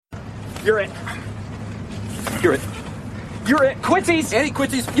You're it. You're it. You're it. Quincy's. Any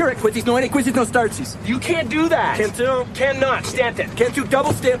Quincy's. You're it, Quincy's. No, any Quincy's, no startsies. You can't do that. Can't do. Cannot. Stamped it. Can't do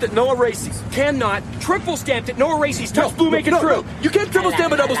double stamped it, no erases. Cannot. Triple stamped it. No erases. Touch blue, make it true. No. You can't triple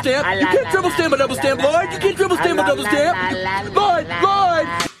stamp a double stamp. You can't triple stamp a double stamp, Lloyd. You can't triple stamp a double stamp. Lloyd.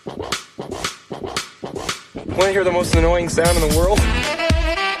 Want to hear the most annoying sound in the world?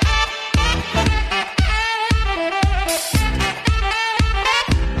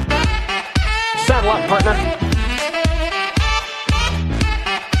 Saddle up, partner.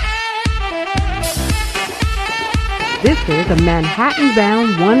 This is a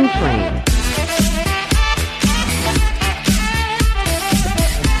Manhattan-bound one train.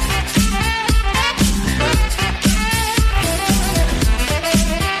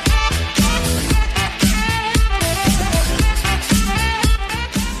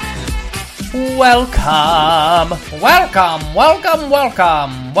 Welcome,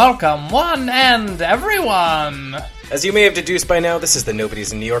 one and everyone. As you may have deduced by now, this is the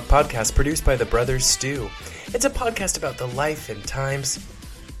Nobody's in New York podcast produced by the Brothers Stew. It's a podcast about the life and times,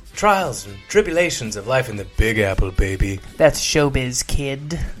 trials and tribulations of life in the Big Apple, baby. That's showbiz,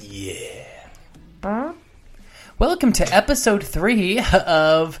 kid. Yeah. Welcome to episode 3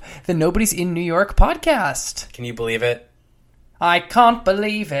 of the Nobody's in New York podcast. Can you believe it? I can't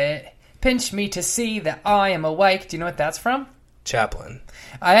believe it. Pinch me to see that I am awake. Do you know what that's from? Chaplin.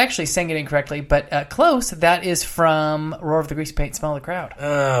 I actually sang it incorrectly, but close. That is from Roar of the Grease Paint, Smell the Crowd.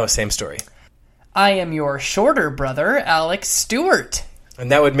 Oh, same story. I am your shorter brother, Alex Stewart.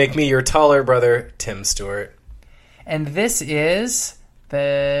 And that would make me your taller brother, Tim Stewart. And this is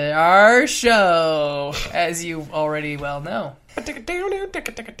our show, as you already well know.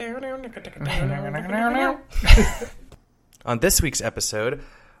 On this week's episode,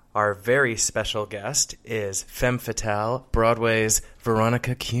 our very special guest is femme fatale, Broadway's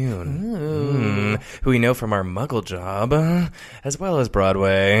Veronica Kuhn, who we know from our Muggle Job, as well as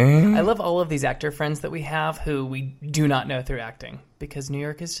Broadway. I love all of these actor friends that we have who we do not know through acting, because New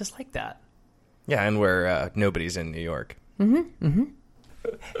York is just like that. Yeah, and we're Nobody's in New York.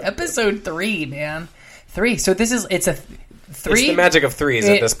 Episode 3, man. 3. So it's a 3. It's the magic of threes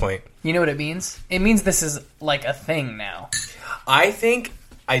at this point. You know what it means? It means this is like a thing now. I think...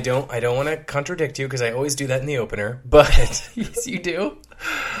 I don't want to contradict you because I always do that in the opener, but yes, you do.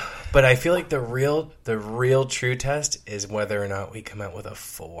 But I feel like the real true test is whether or not we come out with a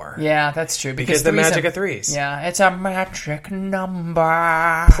 4. Yeah, that's true because the magic of threes. Yeah, it's a magic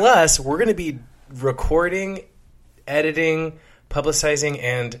number. Plus, we're going to be recording, editing, publicizing,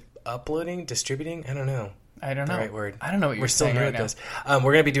 and uploading, distributing. I don't know. The right word. I don't know what you're saying right now. We're still new at this.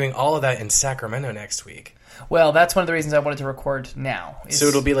 We're going to be doing all of that in Sacramento next week. Well, that's one of the reasons I wanted to record now. So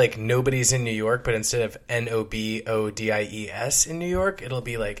it'll be like Nobody's in New York, but instead of Nobodies in New York, it'll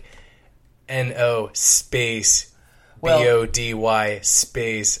be like NO space BODY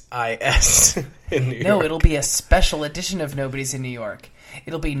space IS in New York. No, it'll be a special edition of Nobody's in New York.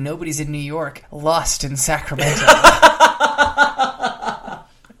 It'll be Nobody's in New York, Lost in Sacramento.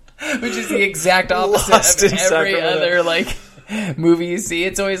 Which is the exact opposite of every other movie you see.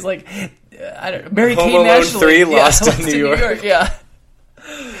 It's always like... I don't know. Mary Kate Home Alone National 3, Lost in New York. Yeah.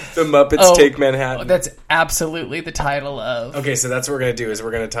 The Muppets Take Manhattan. That's absolutely the title of... Okay, so that's what we're going to do, is we're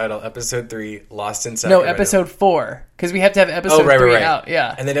going to title Episode 3, Lost in Sacramento. No, Episode 4, because we have to have Episode 3 out.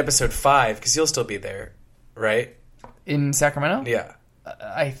 Yeah. And then Episode 5, because you'll still be there, right? In Sacramento? Yeah.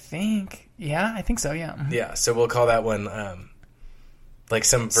 I think... Yeah, I think so, yeah. Mm-hmm. Yeah, so we'll call that one, like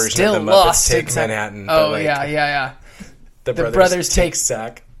some version Still of the Muppets Lost Take Manhattan. Oh, yeah. The brothers take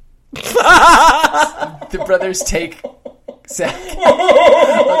Sack. The brothers take Sack.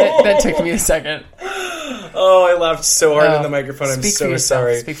 That took me a second. Oh, I laughed so hard in the microphone. I'm so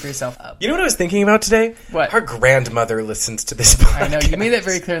sorry. Speak for yourself. You know what I was thinking about today? What? Our grandmother listens to this podcast. I know. You made that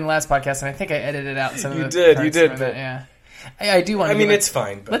very clear in the last podcast, and I think I edited out some of the You did. But that, yeah. I do want to... it's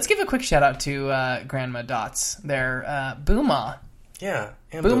fine. But... Let's give a quick shout-out to Grandma Dots. They're Booma. Yeah.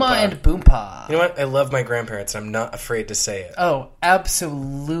 And Booma and Boompa. You know what? I love my grandparents, and I'm not afraid to say it. Oh,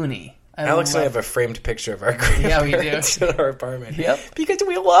 absolutely. Alex and I have a framed picture of our grandparents in our apartment. Yep. Because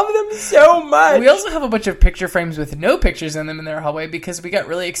we love them so much. We also have a bunch of picture frames with no pictures in them in their hallway because we got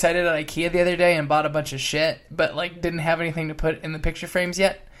really excited at IKEA the other day and bought a bunch of shit, but didn't have anything to put in the picture frames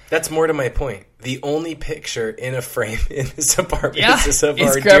yet. That's more to my point. The only picture in a frame in this apartment is of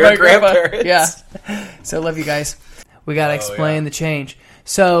our dear dear grandparents. Yeah. So love you guys. We got to explain the change.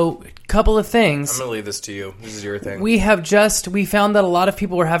 So, couple of things. I'm going to leave this to you. This is your thing. We found that a lot of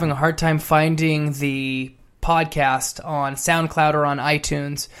people were having a hard time finding the podcast on SoundCloud or on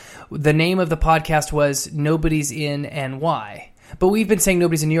iTunes. The name of the podcast was Nobody's in NY. But we've been saying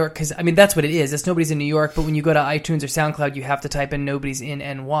Nobody's in New York because, I mean, that's what it is. It's Nobody's in New York, but when you go to iTunes or SoundCloud, you have to type in Nobody's in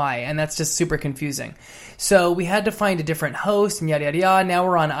NY, and that's just super confusing. So we had to find a different host and yada, yada, yada. Now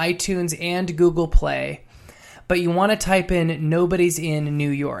we're on iTunes and Google Play. But you want to type in Nobody's in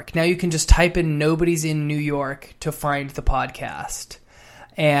New York. Now you can just type in Nobody's in New York to find the podcast.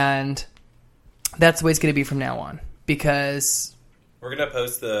 And that's the way it's going to be from now on. Because We're going to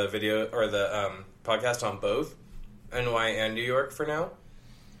post the video or the podcast on both NY and New York for now.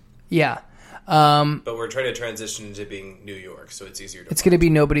 yeah. But we're trying to transition into being New York, so it's easier to It's going to be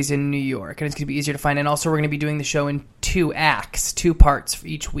Nobody's in New York, and it's going to be easier to find. And also, we're going to be doing the show in 2 acts, 2 parts for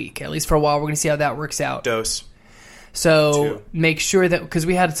each week. At least for a while, we're going to see how that works out. dose. So 2. make sure that, because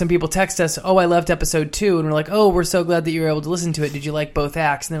we had some people text us, oh, I loved episode 2, and we're like, oh, we're so glad that you were able to listen to it. Did you like both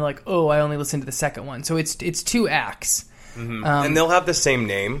acts? And they're like, oh, I only listened to the second one. So it's 2 acts. And they'll have the same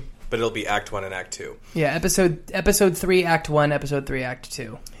name, but it'll be Act 1 and Act 2. Yeah, episode 3, Act 1, episode 3, Act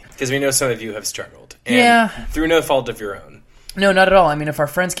 2. Because we know some of you have struggled. And Yeah. through no fault of your own. No, not at all. I mean, if our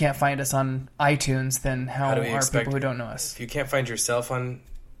friends can't find us on iTunes, then how do we are expect- people who don't know us? If you can't find yourself on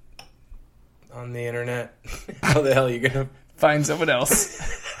the internet, how the hell are you going to... Find someone else.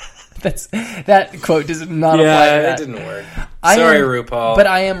 That quote does not apply to Yeah, that. it didn't work. I Sorry, am- RuPaul. But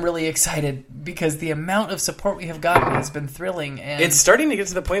I am really excited because the amount of support we have gotten has been thrilling. And It's starting to get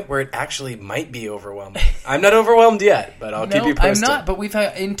to the point where it actually might be overwhelming. I'm not overwhelmed yet, but I'll keep you posted. I'm not. But we've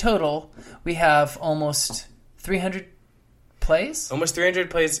in total we have almost 300 plays. Almost 300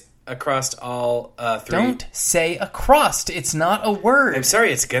 plays across all 3. Don't say across. It's not a word. I'm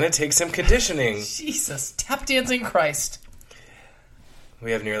sorry, it's going to take some conditioning. Jesus, tap dancing Christ.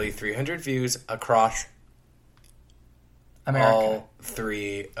 We have nearly 300 views across America. all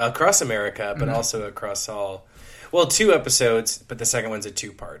 3, across America, but also across all, well, 2 episodes, but the second one's a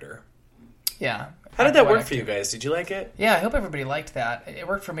 2-parter. Yeah. How did that work for you guys? Did you like it? Yeah, I hope everybody liked that. It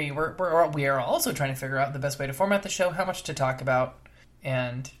worked for me. We are also trying to figure out the best way to format the show, how much to talk about,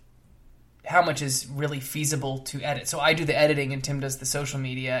 and how much is really feasible to edit. So I do the editing and Tim does the social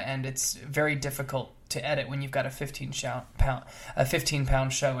media, and it's very difficult to edit when you've got a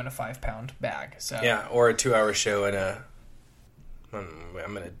 15-pound show in a 5-pound bag. So Yeah, or a 2-hour show and a... I'm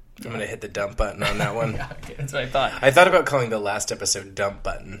gonna hit the dump button on that one. Yeah, okay, that's what I thought. I thought about calling the last episode dump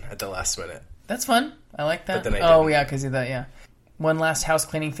button at the last minute. That's fun. I like that. But then I oh, didn't. yeah, because of that, yeah. One last house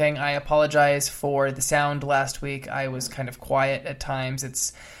cleaning thing. I apologize for the sound last week. I was kind of quiet at times.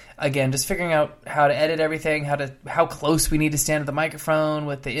 It's, again, just figuring out how to edit everything, how close we need to stand to the microphone,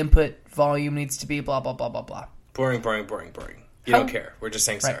 what the input volume needs to be, blah, blah, blah, blah, blah. Boring. You don't care. We're just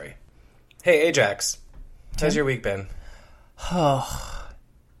saying sorry. Hey, Ajax. How's your week been?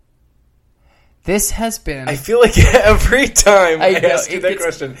 This has been... I feel like every time I know, ask you it that gets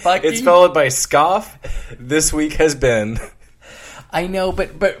question, fucking- it's followed by scoff. This week has been... I know,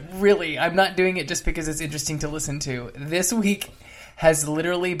 but really, I'm not doing it just because it's interesting to listen to. This week has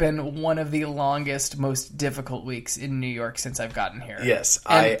literally been one of the longest, most difficult weeks in New York since I've gotten here. Yes,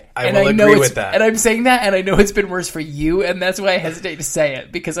 And I will know agree it's- with that. And I'm saying that, and I know it's been worse for you, and that's why I hesitate to say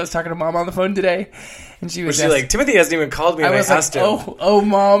it, because I was talking to Mom on the phone today, and she was Was she like, Timothy hasn't even called me, and I was asked like, him. oh,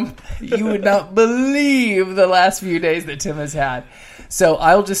 Mom, you would not believe the last few days that Tim has had. So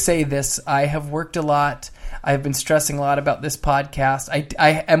I'll just say this. I have worked a lot. I've been stressing a lot about this podcast. I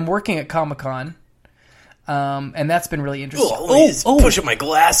am working at Comic-Con, and that's been really interesting. Pushing my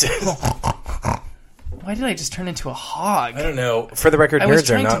glasses. Why did I just turn into a hog? I don't know. For the record, nerds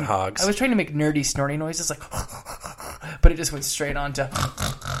are not hogs. I was trying to make nerdy snorty noises, like, but it just went straight on to,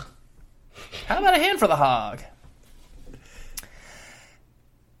 how about a hand for the hog?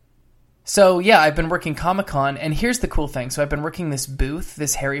 So, yeah, I've been working Comic-Con, and here's the cool thing. So I've been working this booth,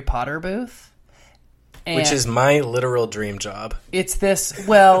 this Harry Potter booth. And Which is my literal dream job. it's this,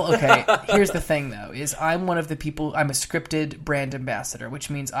 well, okay, here's the thing, though, is I'm one of the people, I'm a scripted brand ambassador,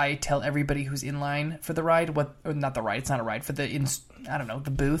 which means I tell everybody who's in line for the ride, not the ride, it's not a ride, for the,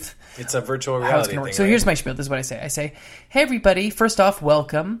 the booth. It's a virtual How it's reality going to work. thing, So right? here's my spiel. This is what I say. I say, hey, everybody, first off,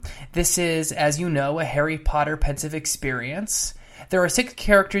 welcome. This is, as you know, a Harry Potter pensive experience. There are 6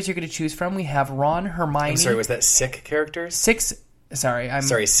 characters you're going to choose from. We have Ron, Hermione. I'm sorry, was that sick characters? 6... Sorry, I'm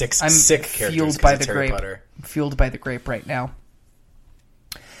Sorry, sick characters. Fueled 'cause by it's the Harry grape. Potter. Fueled by the grape right now.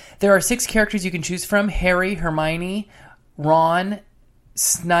 There are 6 characters you can choose from: Harry, Hermione, Ron,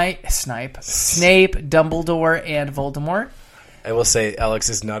 Snape, Dumbledore, and Voldemort. I will say, Alex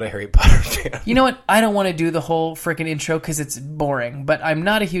is not a Harry Potter fan. You know what? I don't want to do the whole freaking intro because it's boring. But I'm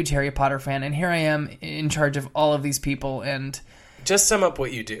not a huge Harry Potter fan, and here I am in charge of all of these people. And Just sum up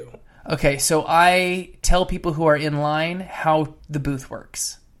what you do. okay, so I tell people who are in line how the booth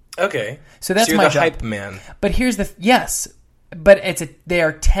works. Okay. So that's you're my the job. hype man. But here's the yes, but they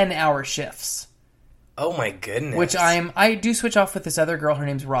are 10-hour shifts. Oh my goodness. Which I do switch off with this other girl. Her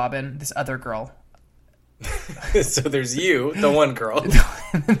name's Robin. This other girl. So there's you, the one girl.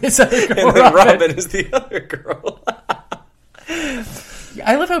 This other girl, and then Robin is the other girl.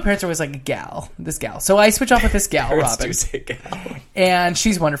 I love how parents are always like this gal. So I switch off with this gal, Parents Robin. do say gal. And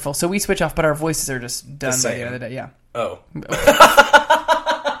she's wonderful. So we switch off, but our voices are just done by the end of the day. Yeah. Oh.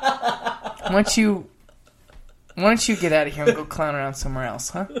 Why don't you get out of here and go clown around somewhere else,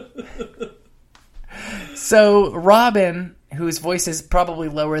 huh? So Robin, whose voice is probably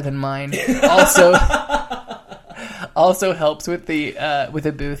lower than mine, also helps with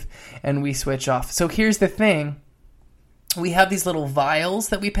the booth, and we switch off. So here's the thing. We have these little vials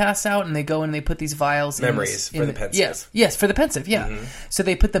that we pass out, and they go and they put these vials memories for the pensive. Yes, for the pensive, yeah. Mm-hmm. So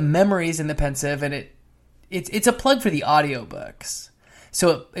they put the memories in the pensive, and it's a plug for the audiobooks.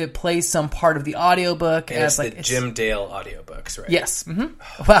 So it plays some part of the audiobook. And it's the Jim Dale audiobooks, right? Yes.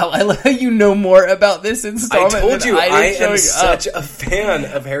 Mm-hmm. Wow, I love how you know more about this installment. I told you, I am such a fan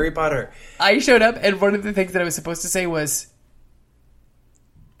of Harry Potter. I showed up, and one of the things that I was supposed to say was...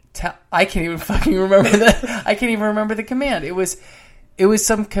 I can't even fucking remember that. I can't even remember the command. It was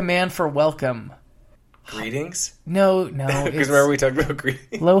some command for welcome. Greetings? No. Because remember we talked about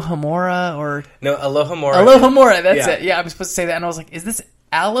greetings? Alohomora or... No, Alohomora. Alohomora, that's it. Yeah, I'm supposed to say that. And I was like, is this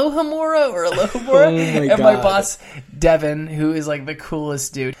Alohomora or Alohomora? And my boss, Devin, who is like the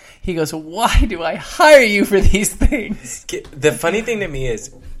coolest dude, he goes, why do I hire you for these things? The funny thing to me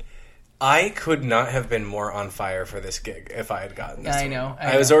is... I could not have been more on fire for this gig if I had gotten this. I know.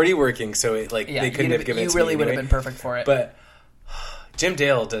 I was already working, so they couldn't have given it to me. You really would have been perfect for it. But Jim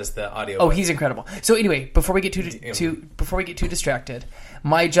Dale does the audio. Oh, he's incredible. So anyway, before we get too distracted,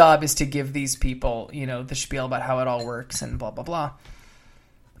 my job is to give these people, the spiel about how it all works and blah blah blah.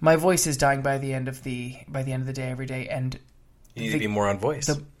 My voice is dying by the end of the day every day, and you need to be more on voice.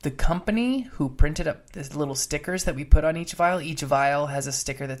 The company who printed up the little stickers that we put on each vial has a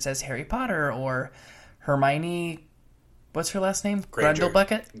sticker that says Harry Potter or Hermione. What's her last name? Granger.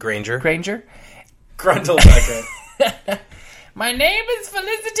 Granger. Grundlebucket. My name is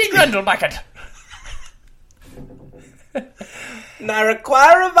Felicity Grundlebucket. And I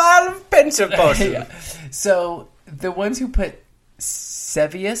require a vial of pensive potion. Yeah. So the ones who put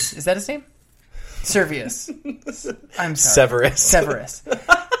Severus, is that his name? Servius. I'm sorry. Severus.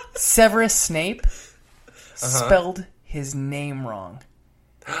 Severus Snape spelled his name wrong.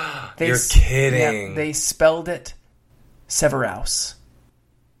 You're kidding. Yeah, they spelled it Severus.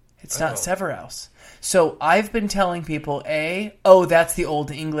 It's not Severus. So I've been telling people, that's the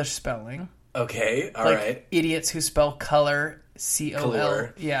old English spelling. Okay, all right. Idiots who spell color, C-O-L.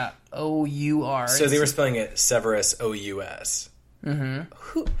 Yeah, O-U-R. So they were spelling it Severus, O-U-S.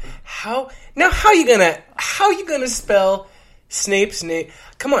 Mm-hmm. How you gonna spell Snape?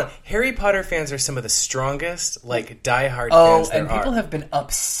 Come on, Harry Potter fans are some of the strongest, diehard fans there are. And people have been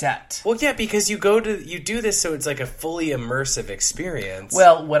upset. Well, yeah, because you do this so it's like a fully immersive experience.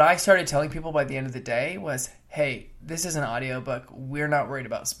 Well, what I started telling people by the end of the day was, hey, this is an audiobook. We're not worried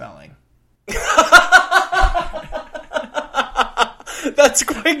about spelling. That's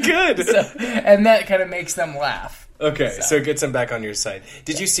quite good. And that kind of makes them laugh. Okay, so it gets them back on your side.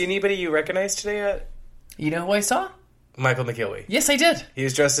 Did you see anybody you recognized today yet? You know who I saw? Michael McKilwee. Yes, I did. He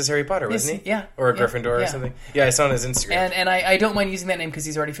was dressed as Harry Potter, wasn't he? Yeah. Or a Gryffindor or something. Yeah, I saw on his Instagram. And I don't mind using that name because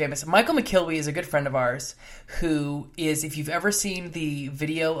he's already famous. Michael McKilwee is a good friend of ours who is, if you've ever seen the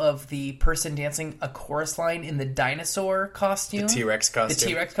video of the person dancing a chorus line in the dinosaur costume. The T-Rex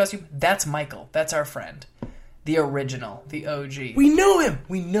costume. That's Michael. That's our friend. The original. The OG. We know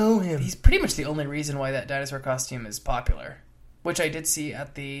him. He's pretty much the only reason why that dinosaur costume is popular. Which I did see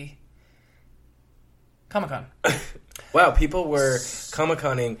at the Comic-Con. Wow, people were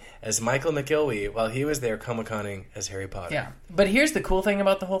Comic-Conning as Michael McKilwee while he was there Comic-Conning as Harry Potter. Yeah. But here's the cool thing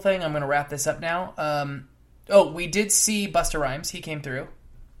about the whole thing. I'm going to wrap this up now. We did see Busta Rhymes. He came through.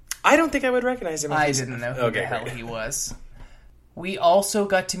 I don't think I would recognize him. I didn't know who the hell he was. We also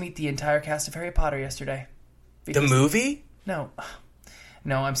got to meet the entire cast of Harry Potter yesterday. The movie? No,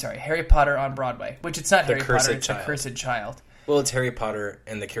 I'm sorry. Harry Potter on Broadway. Which it's not Harry Potter, it's The Cursed Child. Well, it's Harry Potter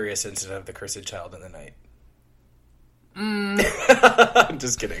and the Curious Incident of the Cursed Child in the Night. I'm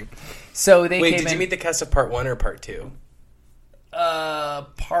just kidding. So they Wait, did you meet the cast of part 1 or part 2?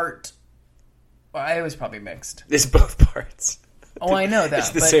 It was probably mixed. It's both parts. Oh, I know that. It's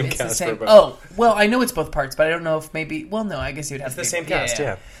the same cast for both. Oh, well, I know it's both parts, but I don't know if maybe... Well, no, I guess you would have to... It's the same cast,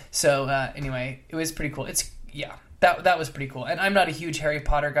 yeah. So, anyway, it was pretty cool. That was pretty cool. And I'm not a huge Harry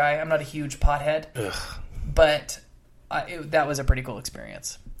Potter guy. I'm not a huge pothead. Ugh. But that was a pretty cool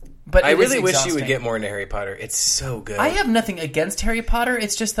experience. But I it is really wish you would exhausting. get more into Harry Potter. It's so good. I have nothing against Harry Potter.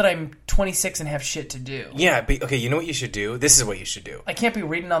 It's just that I'm 26 and have shit to do. Yeah, but, okay, you know what you should do? This is what you should do. I can't be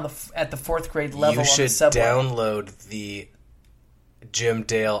reading at the 4th grade level You on the should subway. download the Jim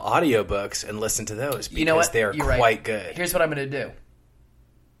Dale audiobooks and listen to those because You know what? they are You're quite right. good. Here's what I'm going to do.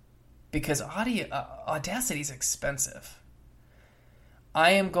 Because Audacity is expensive.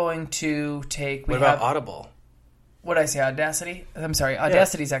 I am going to take... What about Audible? What did I say? Audacity? I'm sorry.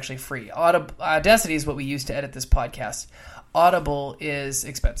 Audacity is actually free. Audacity is what we use to edit this podcast. Audible is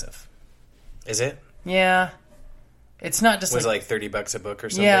expensive. Is it? Yeah. It's not just Was like... it like $30 a book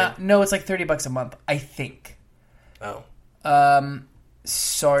or something? Yeah. No, it's like $30 a month, I think. Oh.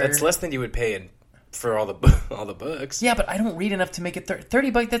 Sorry. That's less than you would pay for all the books. Yeah, but I don't read enough to make it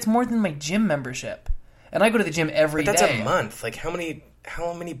 $30. That's more than my gym membership. And I go to the gym every day. But that's a month. Like, how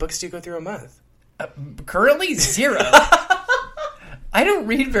many books do you go through a month? Currently, 0. I don't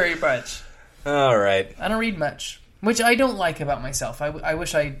read very much. All right. I don't read much, which I don't like about myself. I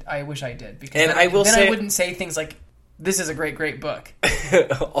wish I did, because And then, I will then say- I wouldn't say things like, "This is a great book."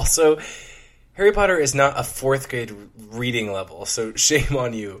 Also, Harry Potter is not a 4th grade reading level, so shame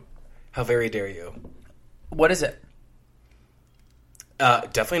on you. How very dare you? What is it?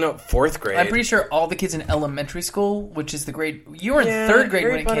 Definitely not 4th grade. I'm pretty sure all the kids in elementary school, which is the grade you were in Yeah, 3rd grade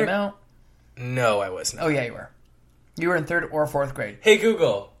Harry when it Potter- came out. No, I was not. Oh yeah, you were. You were in 3rd or 4th grade. Hey,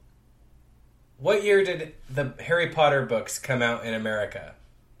 Google. What year did the Harry Potter books come out in America?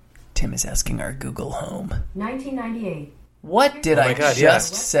 Tim is asking our Google Home. 1998. What did Oh my I God, yeah.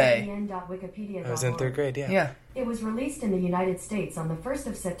 just say? www.wikipedia.org. I was in 3rd grade, yeah. Yeah. It was released in the United States on the 1st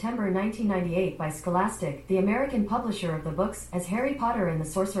of September 1998 by Scholastic, the American publisher of the books, as Harry Potter and the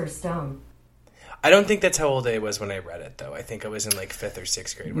Sorcerer's Stone. I don't think that's how old I was when I read it, though. I think I was in like 5th or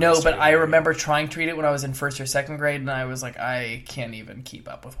 6th grade. when No, but started I reading. remember trying to read it when I was in 1st or 2nd grade, and I was like, I can't even keep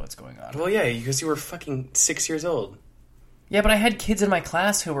up with what's going on. Well, yeah, because you were fucking 6 years old. Yeah, but I had kids in my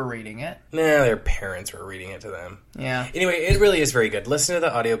class who were reading it. Nah, their parents were reading it to them. Yeah. Anyway, it really is very good. Listen to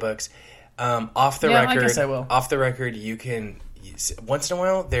the audiobooks. Off the Yeah, I record, guess I will. Off the record, you can once in a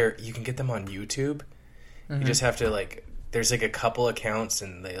while you can get them on YouTube. Mm-hmm. You just have to like. There's like a couple accounts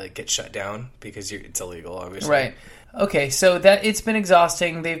and they like get shut down because it's illegal, obviously. Right. Okay, so that it's been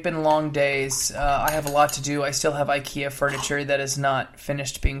exhausting. They've been long days. I have a lot to do. I still have IKEA furniture that is not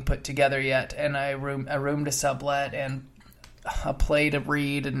finished being put together yet, and a room to sublet, and a play to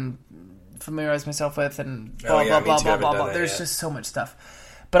read and familiarize myself with, and blah, Oh, yeah, blah, me blah, too. I blah, haven't blah, done blah. that There's yet. just so much stuff.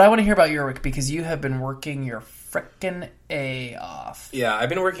 But I want to hear about your work, because you have been working your frickin' A off. Yeah, I've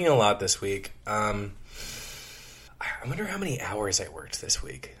been working a lot this week. I wonder how many hours I worked this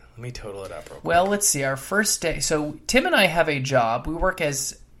week. Let me total it up real quick. Well, let's see. Our first day. So Tim and I have a job. We work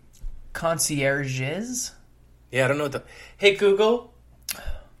as concierges. Yeah, I don't know what the... Hey, Google,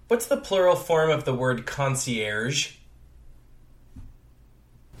 what's the plural form of the word concierge?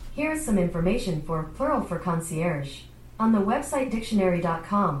 Here's some information for plural for concierge. On the website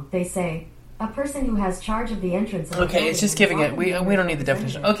dictionary.com, they say, a person who has charge of the entrance of a Okay, it's building just and giving it. often We members don't need of the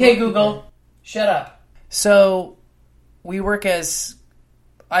definition. resident Okay, or Google, shut up. So I work as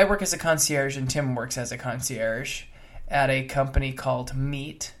a concierge, and Tim works as a concierge at a company called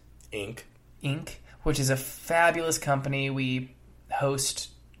Meet Inc. which is a fabulous company. We host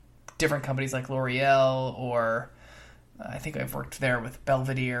different companies like L'Oreal, or I think I've worked there with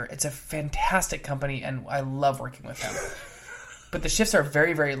Belvedere. It's a fantastic company, and I love working with them. But the shifts are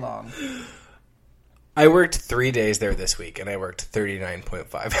very, very long. I worked 3 days there this week, and I worked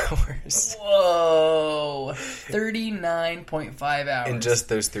 39.5 hours. Whoa. 39.5 hours. In just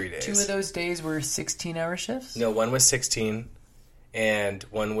those 3 days. 2 of those days were 16-hour shifts? No, one was 16, and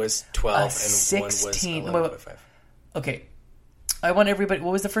one was 12, and 16 one was 11.5. Okay. I want everybody...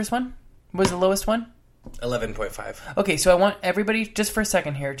 What was the first one? What was the lowest one? 11.5. Okay, so I want everybody, just for a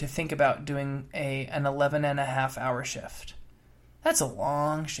second here, to think about doing an 11.5-hour shift. That's a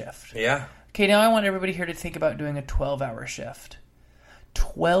long shift. Yeah. Okay, now I want everybody here to think about doing a 12-hour shift.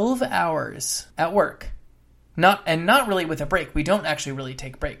 12 hours at work. Not really with a break. We don't actually really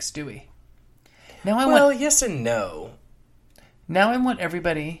take breaks, do we? Now Yes and no. Now I want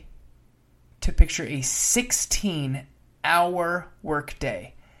everybody to picture a 16-hour work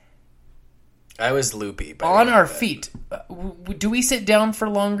day. I was loopy. by the On end our of it. feet. Do we sit down for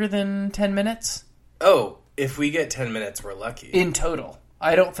longer than 10 minutes? Oh, if we get 10 minutes, we're lucky. In total.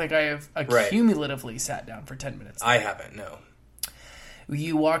 I don't think I have Right. cumulatively sat down for 10 minutes. I haven't, no.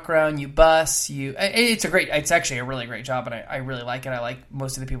 You walk around, you bus, it's actually a really great job, and I really like it. I like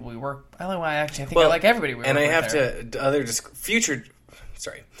most of the people we work. I like everybody we work with. And I have there.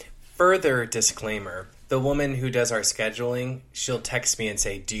 further disclaimer. the woman who does our scheduling, she'll text me and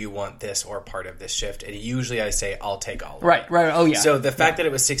say, do you want this or part of this shift? And usually I say, I'll take all of it. Right. Oh, yeah. So the fact that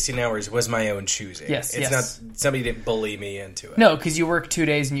it was 16 hours was my own choosing. Yes, It's yes. not, somebody didn't bully me into it. No, because you work 2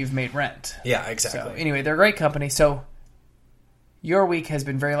 days and you've made rent. Yeah, So exactly. anyway, they're a great company. So your week has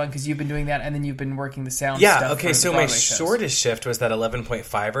been very long because you've been doing that, and then you've been working the sound stuff. Yeah, okay, for so the my Broadway shows. shortest shift was that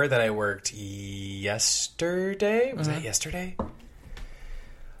 11.5er that I worked yesterday. Was that yesterday?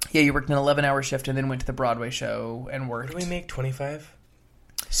 Yeah, you worked an 11-hour shift and then went to the Broadway show and worked. What do we make, 25?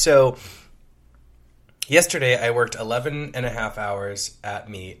 So, yesterday I worked 11 and a half hours at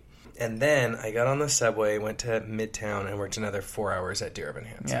Meet, and then I got on the subway, went to Midtown, and worked another 4 hours at Dear Evan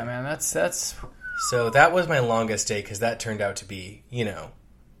Hansen. Yeah, man, that's So that was my longest day, because that turned out to be,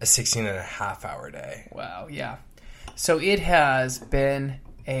 a 16 and a half hour day. wow, yeah. So it has been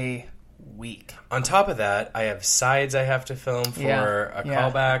a week. On top of that, I have sides I have to film for a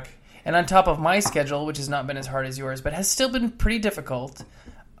callback. And on top of my schedule, which has not been as hard as yours, but has still been pretty difficult,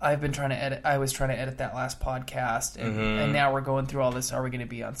 I've been trying to edit. I was trying to edit that last podcast, and now we're going through all this. Are we going to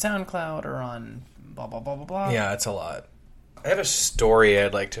be on SoundCloud or on blah, blah, blah, blah, blah? Yeah, it's a lot. I have a story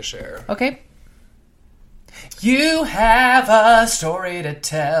I'd like to share. Okay. You have a story to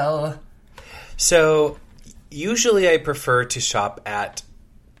tell. So, usually I prefer to shop at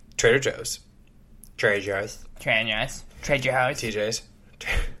Trader Joe's. Treasure house. TJ's.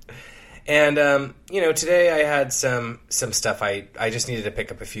 And, today I had some stuff. I just needed to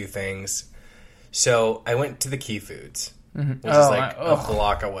pick up a few things. So, I went to the Key Foods, which is like a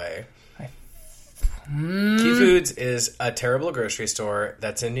block away. Key Foods is a terrible grocery store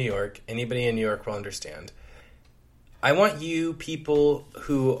that's in New York. Anybody in New York will understand. I want you people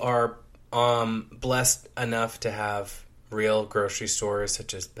who are blessed enough to have real grocery stores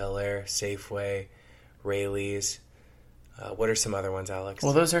such as Bel Air, Safeway, Rayleigh's. What are some other ones, Alex?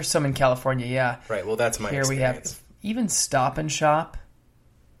 Well, those are some in California, yeah. Right, well, that's my Here experience. we have even Stop and Shop,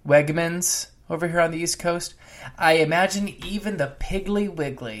 Wegmans over here on the East Coast. I imagine even the Piggly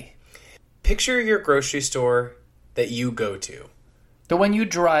Wiggly. Picture your grocery store that you go to. The one you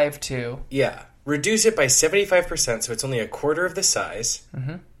drive to. Yeah. Reduce it by 75% so it's only a quarter of the size.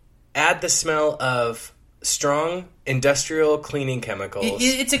 Mm-hmm. Add the smell of strong industrial cleaning chemicals.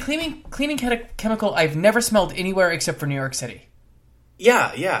 It's a cleaning chemical I've never smelled anywhere except for New York City.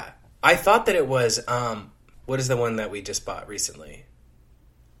 Yeah. I thought that it was, what is the one that we just bought recently?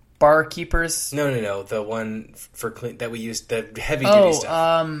 Barkeepers. No. The one for clean that we used, the heavy duty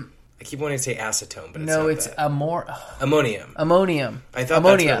stuff. I keep wanting to say acetone, but it's no, not it's that. Ammonium. I thought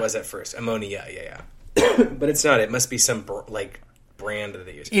that's what it was at first. Ammonia, yeah. But it's not. It must be some brand that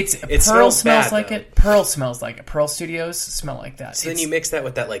they use. It smells like though. it. Pearl smells like it. Pearl Studios smell like that. So then you mix that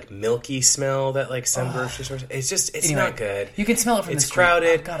with that milky smell that some grocery stores. It's anyway, not good. You can smell it from the It's street.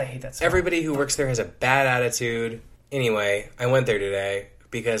 crowded. Oh, God, I hate that smell. Everybody who works there has a bad attitude. Anyway, I went there today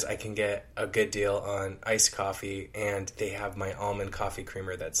because I can get a good deal on iced coffee, and they have my almond coffee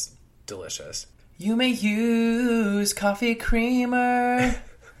creamer that's delicious. You may use coffee creamer,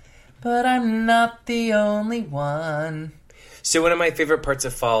 but I'm not the only one. So one of my favorite parts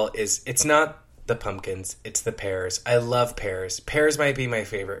of fall is it's not the pumpkins, it's the pears. I love pears. Pears might be my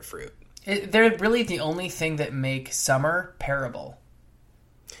favorite fruit. They're really the only thing that make summer parable.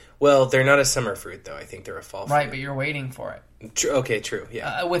 Well, they're not a summer fruit, though. I think they're a fall fruit. Right, but you're waiting for it. True. Okay, true.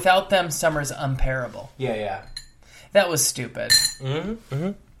 Yeah. Without them, summer's unparable. Yeah. That was stupid.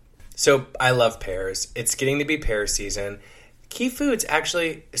 So I love pears. It's getting to be pear season. Key Foods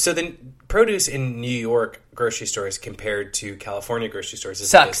actually, so the produce in New York grocery stores compared to California grocery stores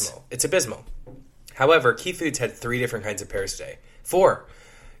is abysmal. It's abysmal. However, Key Foods had 3 different kinds of pears today. 4.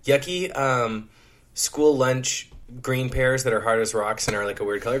 Yucky school lunch green pears that are hard as rocks and are like a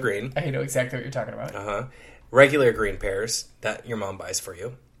weird color green. I know exactly what you're talking about. Regular green pears that your mom buys for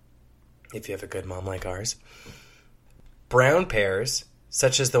you, if you have a good mom like ours. Brown pears,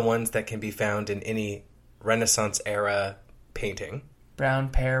 such as the ones that can be found in any Renaissance era painting. Brown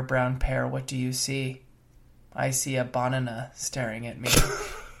pear, what do you see? I see a banana staring at me.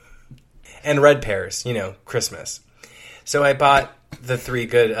 And red pears, Christmas. So I bought the 3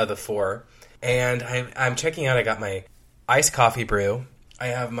 good of the 4. And I'm checking out, I got my iced coffee brew. I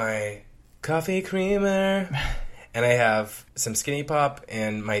have my coffee creamer. And I have some Skinny Pop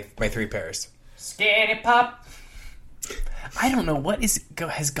and my 3 pears. Skinny Pop. I don't know what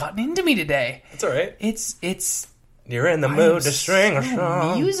has gotten into me today. It's all right. It's You're in the mood to string a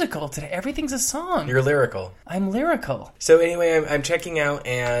song. Musical today. Everything's a song. You're lyrical. I'm lyrical. So anyway, I'm checking out,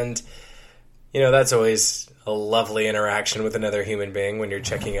 and that's always a lovely interaction with another human being when you're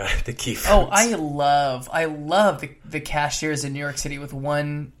checking out at the Key Foods. Oh, I love the cashiers in New York City with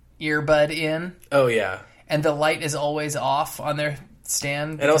one earbud in, Oh, yeah. and the light is always off on their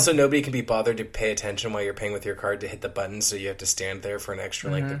stand. And also, nobody can be bothered to pay attention while you're paying with your card to hit the button, so you have to stand there for an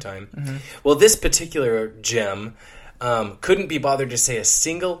extra length of time. Well, this particular gem couldn't be bothered to say a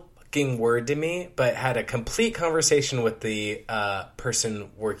single fucking word to me, but had a complete conversation with the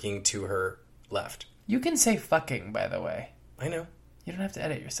person working to her left. You can say fucking, by the way. I know. You don't have to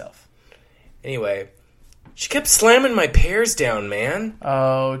edit yourself. Anyway, she kept slamming my pears down, man.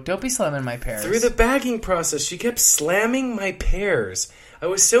 Oh, don't be slamming my pears. Through the bagging process, she kept slamming my pears. I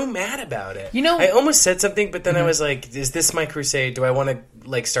was so mad about it. You know- I almost said something, but then I was like, is this my crusade? Do I want to,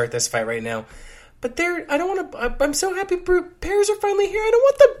 like, start this fight right now? But I don't want to, I'm so happy pears are finally here. I don't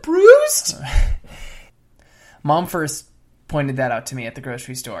want them bruised. Mom first pointed that out to me at the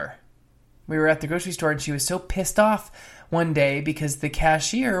grocery store. We were at the grocery store and she was so pissed off one day because the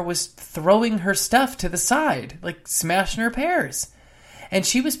cashier was throwing her stuff to the side, like smashing her pears. And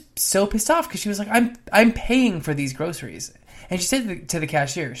she was so pissed off because she was like, I'm paying for these groceries. And she said to the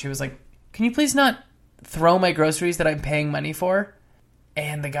cashier, she was like, can you please not throw my groceries that I'm paying money for?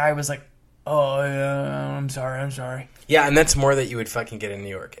 And the guy was like, oh, yeah, I'm sorry. Yeah, and that's more that you would fucking get in New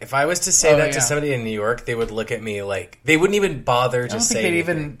York. If I was to say that to somebody in New York, they would look at me like, they wouldn't even bother to say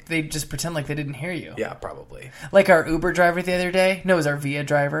anything. They'd just pretend like they didn't hear you. Yeah, probably. Like our Uber driver the other day. No, it was our Via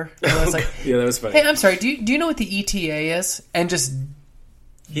driver. I was like, yeah, that was funny. hey, I'm sorry, do you know what the ETA is? And just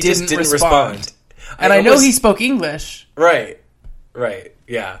He just didn't respond. And I know he spoke English. Right,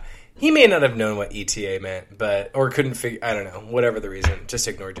 yeah. He may not have known what ETA meant, or couldn't figure, I don't know, whatever the reason, just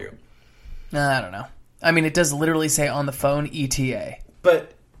ignored you. I don't know. I mean, it does literally say on the phone ETA.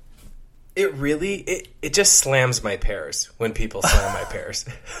 But it really, it just slams my pears when people slam my pears.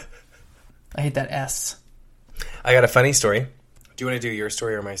 I hate that S. I got a funny story. Do you want to do your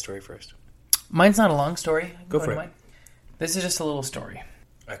story or my story first? Mine's not a long story. Go for to it. mine. This is just a little story.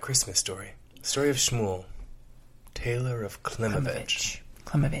 A Christmas story. Story of Shmuel, Taylor of Klimovich.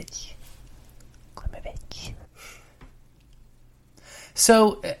 Klimovich.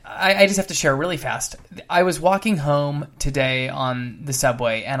 So, I just have to share really fast. I was walking home today on the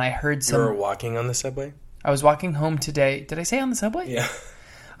subway, and I heard some... You were walking on the subway? I was walking home today... Did I say on the subway? Yeah.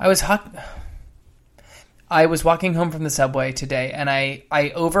 I was walking home from the subway today, and I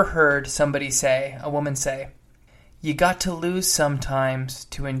overheard a woman say, you got to lose sometimes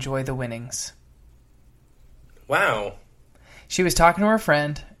to enjoy the winnings. Wow. She was talking to her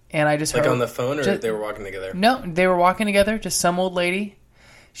friend, and I just heard... Like on the phone, or they were walking together? No, they were walking together, just some old lady.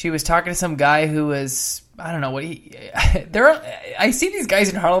 She was talking to some guy who was... I don't know what he... I see these guys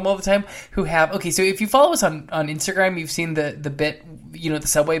in Harlem all the time who have... Okay, so if you follow us on Instagram, you've seen the bit, the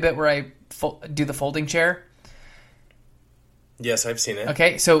subway bit where I do the folding chair. Yes, I've seen it.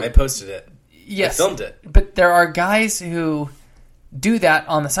 Okay, so... I posted it. Yes. I filmed it. But there are guys who do that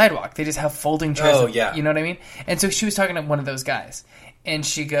on the sidewalk. They just have folding chairs. Oh, yeah. You know what I mean? And so she was talking to one of those guys. And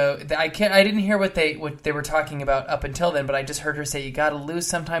she I didn't hear what they were talking about up until then, but I just heard her say, you got to lose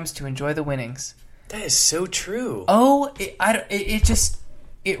sometimes to enjoy the winnings. That is so true. Oh,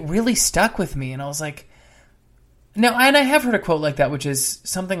 it really stuck with me. And I was like, now, and I have heard a quote like that, which is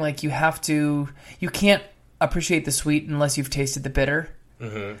something like, you can't appreciate the sweet unless you've tasted the bitter.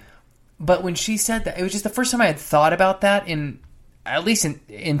 Mm-hmm. But when she said that, it was just the first time I had thought about that at least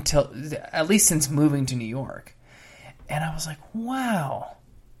since moving to New York. And I was like, wow.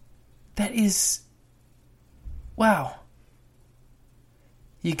 Wow.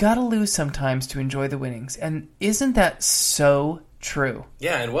 You gotta lose sometimes to enjoy the winnings. And isn't that so true?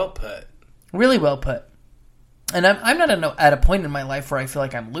 Yeah, and well put. Really well put. And I'm not at a point in my life where I feel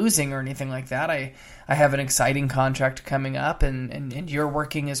like I'm losing or anything like that. I have an exciting contract coming up, and you're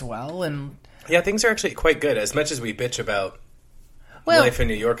working as well. And yeah, things are actually quite good. As much as we bitch about life in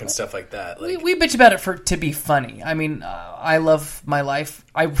New York and stuff like that. Like, we bitch about it to be funny. I mean, I love my life.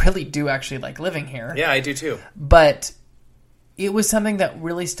 I really do actually like living here. Yeah, I do too. But it was something that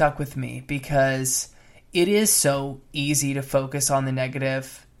really stuck with me because it is so easy to focus on the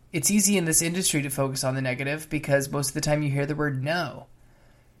negative. It's easy in this industry to focus on the negative because most of the time you hear the word no.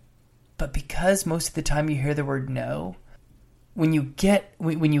 But because most of the time you hear the word no, when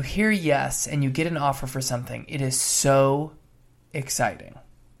you hear yes and you get an offer for something, it is so exciting.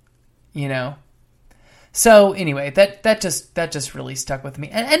 So anyway, that just really stuck with me.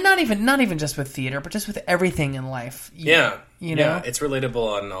 And not even just with theater, but just with everything in life. Yeah. It's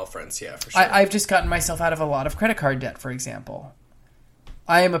relatable on all fronts, yeah, for sure. I've just gotten myself out of a lot of credit card debt, for example.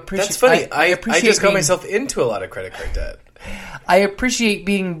 That's funny. I just got myself into a lot of credit card debt. I appreciate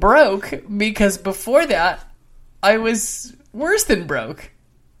being broke because before that, I was worse than broke.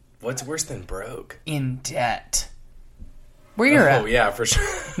 What's worse than broke? In debt. Where you're at. Oh, yeah, for sure.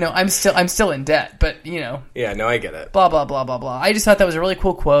 No, I'm still in debt, but, you know. Yeah, no, I get it. Blah, blah, blah, blah, blah. I just thought that was a really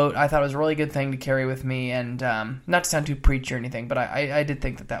cool quote. I thought it was a really good thing to carry with me, and not to sound too preachy or anything, but I did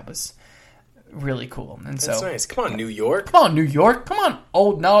think that was really cool. And That's so, nice. Come on, New York. come on, New York. Come on,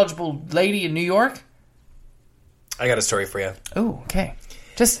 old knowledgeable lady in New York. I got a story for you. Oh, okay.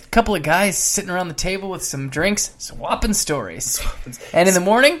 Just a couple of guys sitting around the table with some drinks, swapping stories. And in the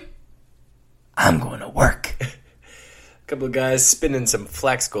morning, I'm going to work. A couple of guys spinning some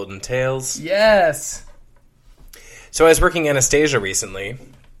flax golden tails. Yes. So I was working Anastasia recently.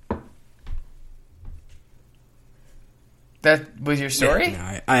 That was your story?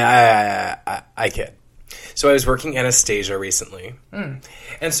 No, I kid. So I was working Anastasia recently.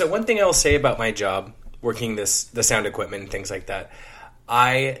 And so one thing I will say about my job, working the sound equipment and things like that,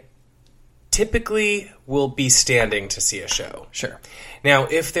 I typically will be standing to see a show. Sure. Now,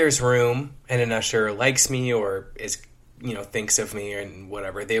 if there's room and an usher likes me or is, thinks of me and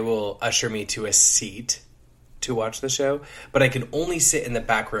whatever, they will usher me to a seat to watch the show. But I can only sit in the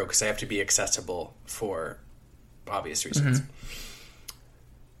back row because I have to be accessible for obvious reasons. Mm-hmm.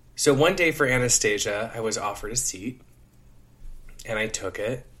 So one day for Anastasia, I was offered a seat, and I took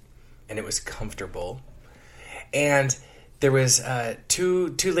it, and it was comfortable. And there was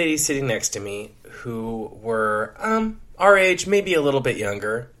two ladies sitting next to me who were our age, maybe a little bit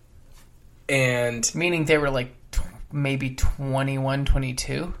younger. And meaning they were like maybe 21,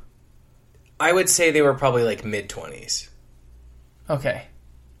 22? I would say they were probably like mid-20s. Okay.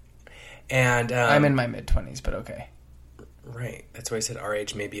 And I'm in my mid-20s, but okay. Right. That's why I said our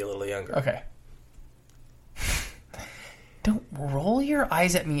age, maybe a little younger. Okay. Don't roll your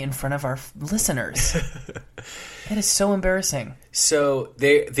eyes at me in front of our listeners. That is so embarrassing. So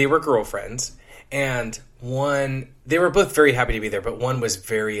they were girlfriends, and they were both very happy to be there, but one was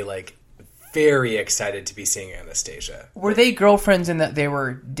very excited to be seeing Anastasia. Were they girlfriends in that they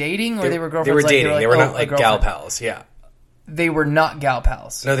were dating, or they were girlfriends? They were dating. They were not like gal pals. Yeah. They were not gal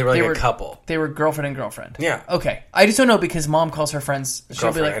pals. No, they were a couple. They were girlfriend and girlfriend. Yeah. Okay. I just don't know because Mom calls her friends.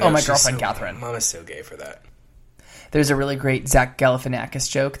 She'll be like, "Oh, my girlfriend, Catherine." Mom is so gay for that. There's a really great Zach Galifianakis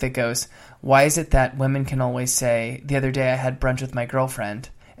joke that goes, "Why is it that women can always say, 'The other day I had brunch with my girlfriend,'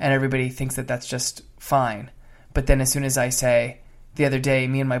 and everybody thinks that that's just fine, but then as soon as I say, 'The other day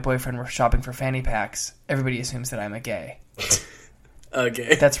me and my boyfriend were shopping for fanny packs,' everybody assumes that I'm a gay." A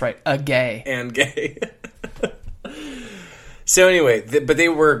gay. That's right, a gay. And gay. So anyway, but they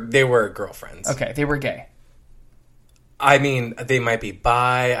were girlfriends. Okay, they were gay. I mean, they might be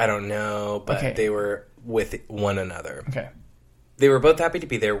bi, I don't know, but Okay. they were with one another. Okay. They were both happy to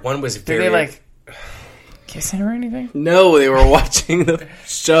be there. One was very... Did they, kissing or anything? No, they were watching the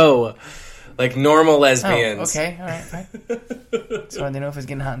show. Like normal lesbians. Oh, okay, all right, fine. So I didn't know if it was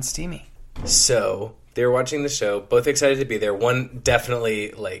getting hot and steamy. So, they were watching the show, both excited to be there. One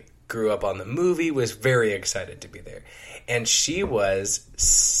definitely, grew up on the movie, was very excited to be there. And she was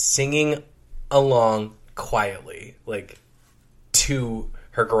singing along quietly, to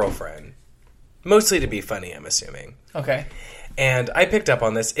her girlfriend. Mostly to be funny, I'm assuming. Okay. And I picked up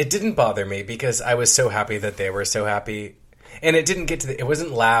on this. It didn't bother me because I was so happy that they were so happy. And it didn't get to it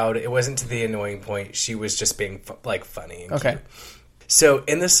wasn't loud. It wasn't to the annoying point. She was just being, funny. And Okay. cute. So,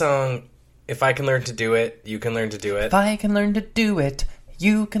 in the song, if I can learn to do it, you can learn to do it. If I can learn to do it,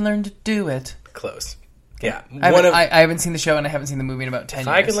 you can learn to do it. Close. Yeah. I haven't seen the show and I haven't seen the movie in about 10 years.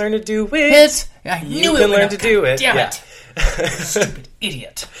 If I can learn to do it, I knew you it can would learn have to come. do it. Damn Yeah. it. Stupid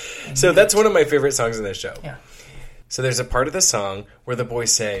idiot. So that's one of my favorite songs in this show. Yeah. So there's a part of the song where the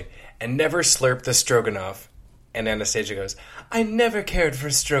boys say, "And never slurp the stroganoff." And Anastasia goes, "I never cared for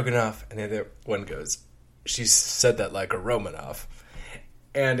stroganoff." And the other one goes, "She said that like a Romanoff."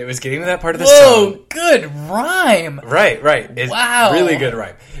 And it was getting to that part of the song. Whoa, good rhyme. Right. It's Wow. really good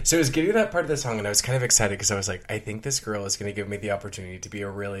rhyme. So it was getting to that part of the song, and I was kind of excited because I was like, I think this girl is going to give me the opportunity to be a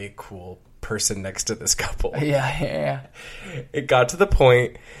really cool person next to this couple. Yeah. It got to the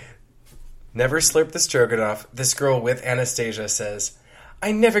point, never slurp the stroganoff. This girl with Anastasia says,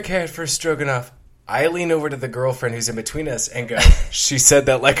 "I never cared for stroganoff." I lean over to the girlfriend who's in between us and go, "She said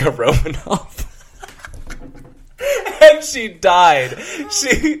that like a Romanoff." And she died.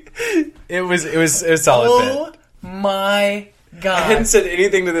 It was a solid bit. Oh my God. I hadn't said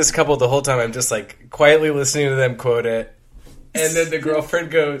anything to this couple the whole time. I'm just quietly listening to them quote it. And then the girlfriend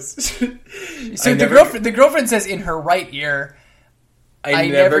goes, So the girlfriend says in her right ear, "I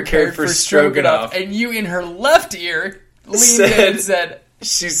never cared for stroganoff." And you in her left ear leaned in and said,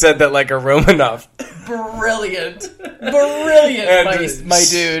 She said that like a Romanov. Brilliant, And my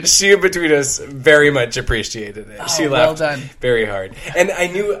dude. She in between us very much appreciated it. She well laughed done. very hard. And I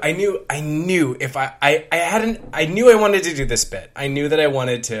knew if I knew I wanted to do this bit. I knew that I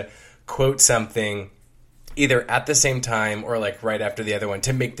wanted to quote something either at the same time or like right after the other one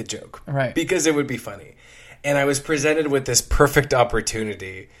to make the joke. Right. Because it would be funny. And I was presented with this perfect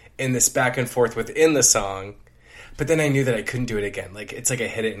opportunity in this back and forth within the song. But then I knew that I couldn't do it again. Like, it's like a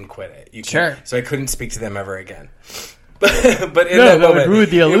hit it and quit it. You Sure. So I couldn't speak to them ever again. But in that moment, would ruin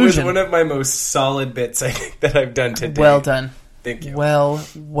the it was illusion. one of my most solid bits I think that I've done today. Well done. Thank you.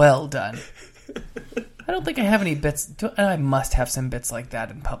 Well done. I don't think I have any bits. I must have some bits like that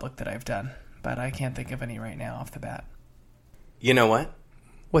in public that I've done, but I can't think of any right now off the bat. You know what?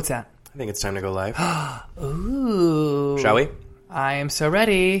 What's that? I think it's time to go live. Ooh. Shall we? I am so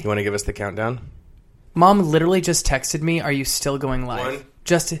ready. You want to give us the countdown? Mom literally just texted me, "Are you still going live?" One.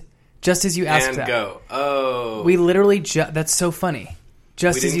 Just as you asked And that. go. Oh. We literally that's so funny.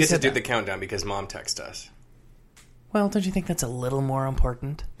 Just We as didn't you get to said do that. the countdown because Mom texted us. Well, don't you think that's a little more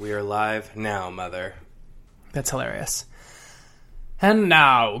important? We are live now, Mother. That's hilarious. And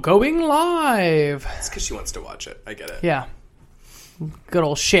now, going live. It's because she wants to watch it. I get it. Yeah. Good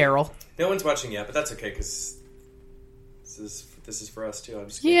old Cheryl. No one's watching yet, but that's okay because this is for us too. I'm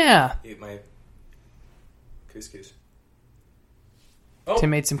just gonna Yeah. eat my couscous. Tim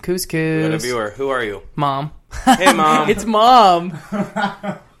made some We got a couscous. viewer. Who are you? Mom. Hey, Mom. It's Mom.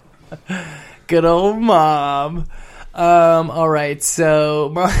 Good old Mom. All right,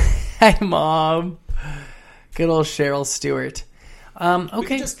 so hi, Mom. Good old Cheryl Stewart. We Okay.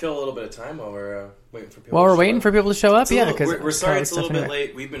 can just kill a little bit of time while we're waiting for people. While to we're show waiting up. for people to show up, It's a yeah, little- because we're sorry it's a little bit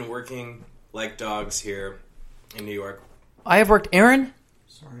late. We've been working like dogs here in New York. I have worked. Aaron.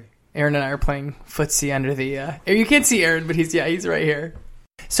 Sorry. Aaron and I are playing footsie under the. You can't see Aaron, but he's right here.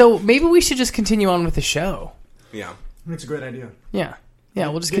 So maybe we should just continue on with the show. Yeah. That's a great idea. Yeah,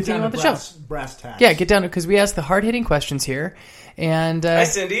 we'll just Get continue down on to with the show. brass tacks. Yeah, get down to because we asked the hard hitting questions here, and Hi,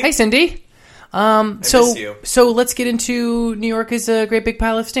 Cindy. Hi, Cindy. miss you. So let's get into New York is a great big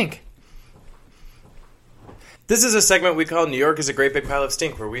pile of stink. This is a segment we call New York is a Great Big Pile of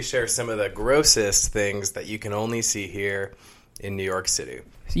Stink, where we share some of the grossest things that you can only see here in New York City.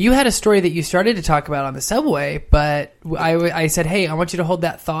 You had a story that you started to talk about on the subway, but I said, hey, I want you to hold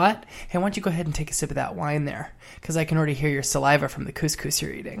that thought. Hey, why don't you go ahead and take a sip of that wine there? Because I can already hear your saliva from the couscous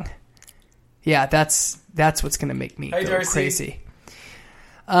you're eating. Yeah, that's what's going to make me Hi, go Darcy. crazy.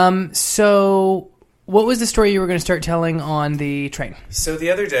 So what was the story you were going to start telling on the train? So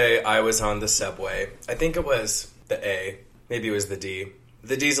the other day, I was on the subway. I think it was the A. Maybe it was the D.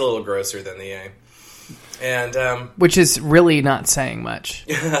 The D's a little grosser than the A. And Which is really not saying much.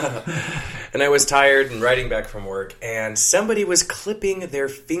 and I was tired and riding back from work, and somebody was clipping their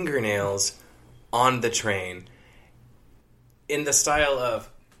fingernails on the train in the style of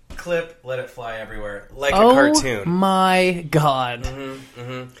clip, let it fly everywhere, like a cartoon. Oh my God.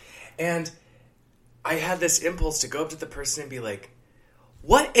 And I had this impulse to go up to the person and be like,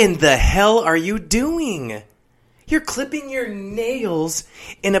 what in the hell are you doing? You're clipping your nails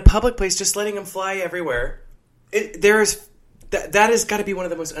in a public place, just letting them fly everywhere. That has got to be one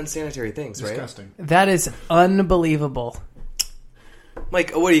of the most unsanitary things, right? Disgusting. That is unbelievable.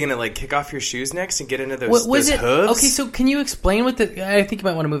 Like, what are you going to, like, kick off your shoes next and get into those, Was those it hooves? okay? So can you explain what the? I think you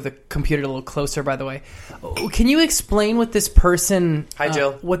might want to move the computer a little closer. By the way, can you explain what this person? Hi,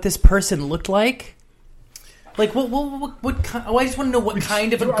 Jill. What this person looked like? Like what kind? Oh, I just want to know what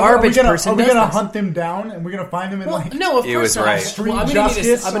kind of a garbage person Are we does gonna this. hunt them down and we're gonna find them in like No, of He course was not. right. extreme I'm gonna need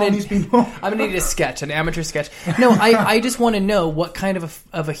justice I'm gonna, on these people? I'm gonna need a sketch, an amateur sketch. No, I just want to know what kind of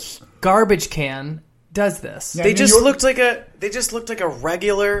a garbage can does this. Yeah. They New just York- looked like a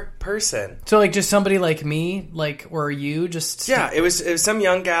regular person. So like just somebody like me, like or you, just Yeah, it was some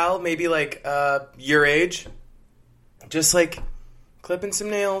young gal, maybe like your age, just like clipping some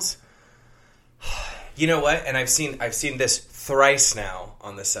nails. You know what? And I've seen this thrice now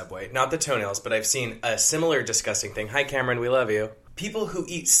on the subway. Not the toenails, but I've seen a similar disgusting thing. Hi, Cameron, we love you. People who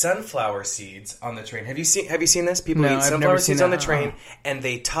eat sunflower seeds on the train. Have you seen this? People No, who eat I've sunflower never seen seeds on the that. train, and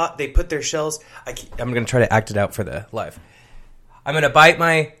they put their shells. I'm going to try to act it out for the live. I'm going to bite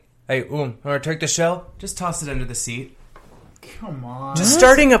my. I'm going to take the shell. Just toss it under the seat. Come on. Just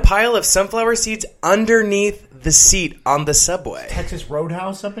starting a pile of sunflower seeds underneath the seat on the subway. Texas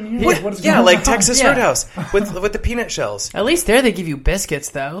Roadhouse up in here? What is Yeah, going like on? Texas Yeah. Roadhouse with the peanut shells. At least there they give you biscuits,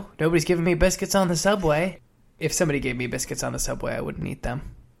 though. Nobody's giving me biscuits on the subway. If somebody gave me biscuits on the subway, I wouldn't eat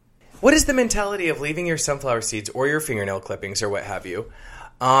them. What is the mentality of leaving your sunflower seeds or your fingernail clippings or what have you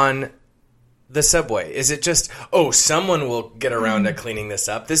on the subway? Is it just, someone will get around to cleaning this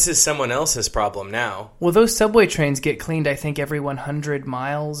up? This is someone else's problem now. Well, those subway trains get cleaned, I think, every 100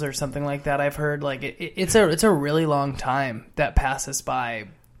 miles or something like that. I've heard like it's a really long time that passes by.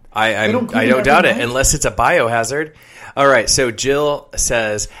 I don't doubt it, unless it's a biohazard. All right, so Jill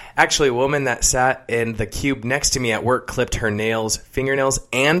says, actually, a woman that sat in the cube next to me at work clipped her nails, fingernails,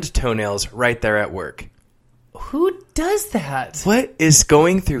 and toenails right there at work. Who does that? What is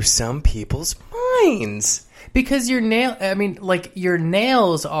going through some people's minds? Because your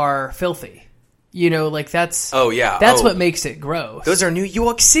nails are filthy. That's... Oh, yeah. That's what makes it gross. Those are New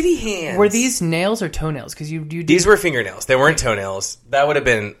York City hands. Were these nails or toenails? Because These were fingernails. They weren't toenails. That would have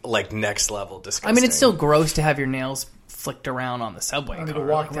been, like, next level disgusting. I mean, it's still gross to have your nails flicked around on the subway car. To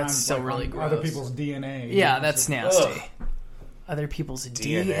walk around that's still really gross. Other people's DNA. Yeah, that's nasty. Ugh. Other people's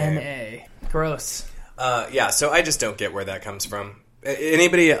DNA. Gross. So I just don't get where that comes from.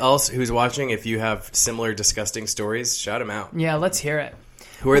 Anybody else who's watching, if you have similar disgusting stories, shout them out. Yeah, let's hear it.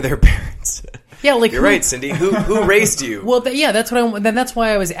 Who are their parents? Yeah, like you're right, Cindy. Who raised you? Well, that's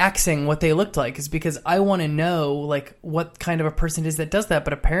why I was axing what they looked like, is because I want to know like what kind of a person it is that does that.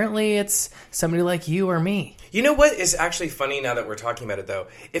 But apparently, it's somebody like you or me. You know what is actually funny now that we're talking about it, though?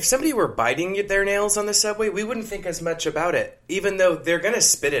 If somebody were biting their nails on the subway, we wouldn't think as much about it, even though they're going to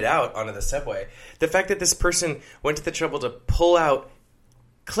spit it out onto the subway. The fact that this person went to the trouble to pull out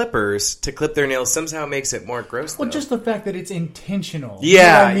clippers to clip their nails somehow makes it more gross. Well, just the fact that it's intentional.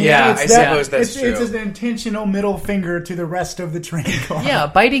 Yeah, I suppose that's true. It's an intentional middle finger to the rest of the train car. Yeah,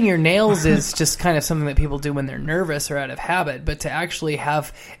 biting your nails is just kind of something that people do when they're nervous or out of habit, but to actually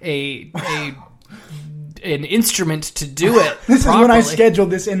have an instrument to do it this properly. Is when I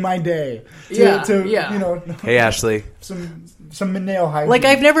scheduled this in my day. Hey, Ashley. Some nail hygiene. Like,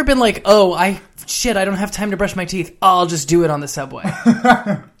 I've never been like, I don't have time to brush my teeth. I'll just do it on the subway.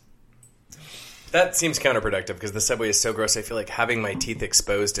 That seems counterproductive because the subway is so gross. I feel like having my teeth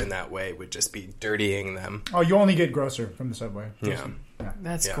exposed in that way would just be dirtying them. Oh, you only get grosser from the subway. Yeah.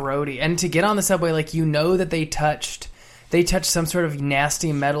 That's grody. And to get on the subway, like, that they touched some sort of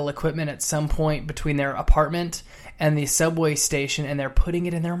nasty metal equipment at some point between their apartment and the subway station, and they're putting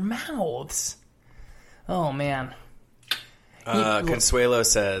it in their mouths. Oh, man. Consuelo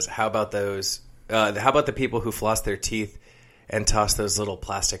says, how about those? How about the people who floss their teeth and toss those little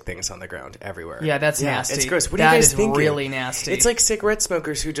plastic things on the ground everywhere? Yeah, that's nasty. It's gross. What are you guys thinking? That is really nasty. It's like cigarette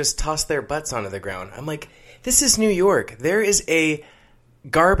smokers who just toss their butts onto the ground. I'm like, this is New York. There is a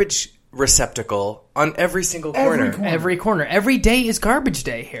garbage receptacle on every single corner. Every corner. Every day is garbage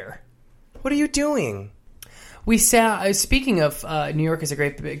day here. What are you doing? We sat. Speaking of New York is a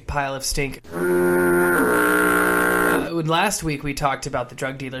great big pile of stink. Last week we talked about the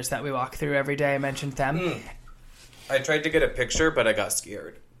drug dealers that we walk through every day. I mentioned them. I tried to get a picture, but I got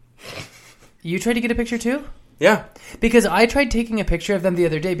scared. You tried to get a picture too? Yeah. Because I tried taking a picture of them the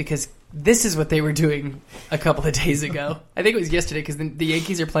other day because this is what they were doing a couple of days ago. I think it was yesterday because the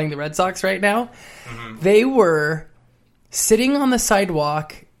Yankees are playing the Red Sox right now. Mm-hmm. They were sitting on the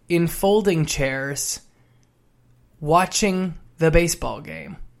sidewalk in folding chairs watching the baseball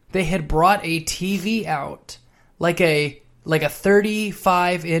game. They had brought a TV out, like a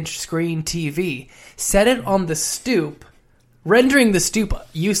 35-inch screen TV, set it on the stoop, rendering the stoop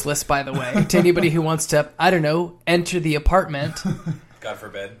useless, by the way, to anybody who wants to, enter the apartment. God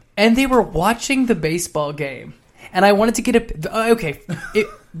forbid. And they were watching the baseball game. And I wanted to get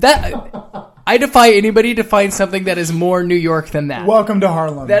I defy anybody to find something that is more New York than that. Welcome to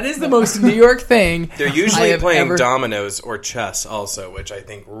Harlem. That is the most New York thing. They're usually playing dominoes or chess also, which I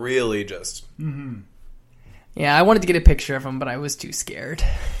think really just... Mm-hmm. Yeah, I wanted to get a picture of them, but I was too scared.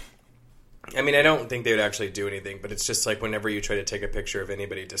 I mean, I don't think they would actually do anything, but it's just like whenever you try to take a picture of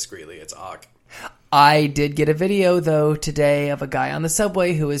anybody discreetly, it's awk. I did get a video, though, today of a guy on the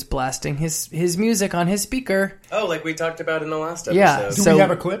subway who is blasting his music on his speaker. Oh, like we talked about in the last episode. Yeah. Do we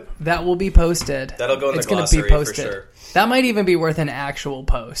have a clip? That will be posted. That'll go in the glossary It's going to be posted. for sure. That might even be worth an actual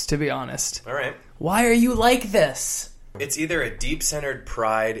post, to be honest. All right. Why are you like this? It's either a deep-centered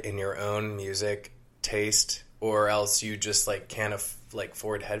pride in your own music taste, or else you just can't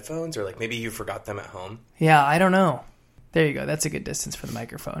afford headphones, or maybe you forgot them at home. Yeah, I don't know. There you go. That's a good distance for the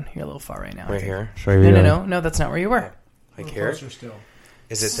microphone. You're a little far right now. Right here? No, that's not where you were. Like here? Still.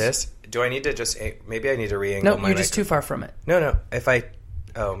 Is it this? Do I need to just... Maybe I need to re-angle my my you're just too far from it. No. If I...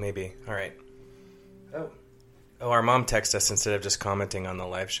 Oh, maybe. All right. Oh, our mom texted us instead of just commenting on the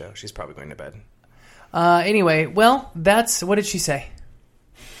live show. She's probably going to bed. Anyway, well, that's... What did she say?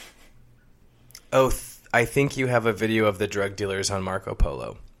 Oh, I think you have a video of the drug dealers on Marco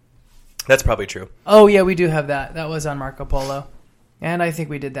Polo. That's probably true. Oh, yeah, we do have that. That was on Marco Polo. And I think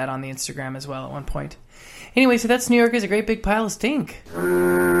we did that on the Instagram as well at one point. Anyway, so that's New York is a great big pile of stink. And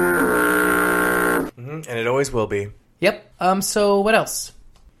it always will be. Yep. So what else?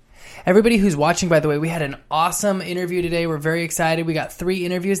 Everybody who's watching, by the way, we had an awesome interview today. We're very excited. We got 3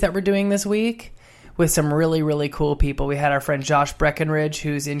 interviews that we're doing this week with some really, really cool people. We had our friend Josh Breckenridge,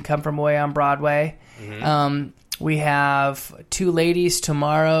 who's in Come From Away on Broadway. We have 2 ladies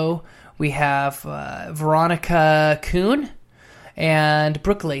tomorrow. We have Veronica Kuhn and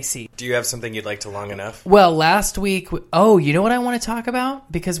Brooke Lacey. Do you have something you'd like to long enough? Well, last week... Oh, you know what I want to talk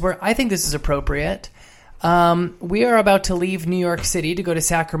about? Because I think this is appropriate. We are about to leave New York City to go to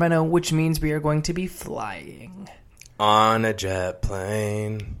Sacramento, which means we are going to be flying. On a jet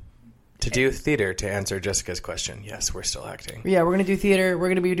plane. To do theater, to answer Jessica's question. Yes, we're still acting. Yeah, we're going to do theater. We're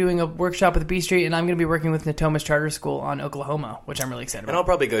going to be doing a workshop with B Street, and I'm going to be working with Natomas Charter School on Oklahoma, which I'm really excited And about. I'll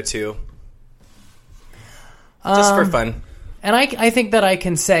probably go too. Just for fun. And I think that I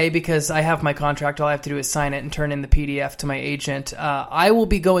can say, because I have my contract, all I have to do is sign it and turn in the PDF to my agent. I will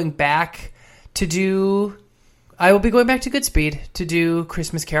be going back to Goodspeed to do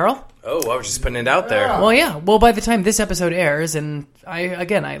Christmas Carol. Oh, I was just putting it out there. Well, yeah. Well, by the time this episode airs, and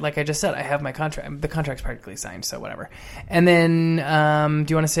like I just said, I have my contract. The contract's practically signed, so whatever. And then,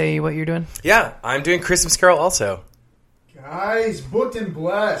 do you want to say what you're doing? Yeah, I'm doing Christmas Carol also. Guys, booked and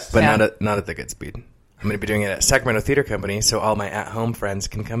blessed. But Yeah. not at the Goodspeed. I'm going to be doing it at Sacramento Theater Company, so all my at-home friends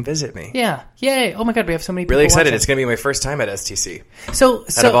can come visit me. Yeah. Yay. Oh my God, we have so many people Really excited. watching. It's going to be my first time at STC. So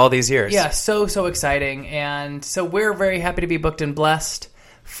out of all these years. Yeah, so exciting. And so we're very happy to be booked and blessed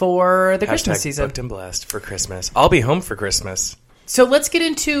for the Christmas Hashtag season. booked and blessed for Christmas. I'll be home for Christmas. So let's get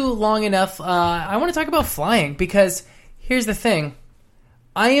into long enough. I want to talk about flying, because here's the thing.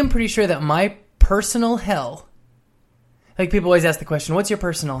 I am pretty sure that my personal hell... Like, people always ask the question, what's your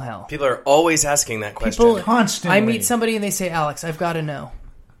personal hell? People are always asking that question. People, Constantly. I meet somebody and they say, Alex, I've got to know.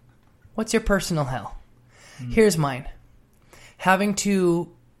 What's your personal hell? Here's mine. Having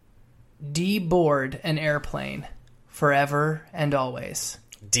to deboard an airplane forever and always.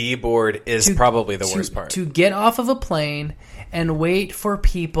 D-board is probably the worst part. To get off of a plane and wait for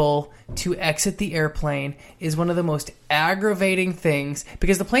people to exit the airplane is one of the most aggravating things,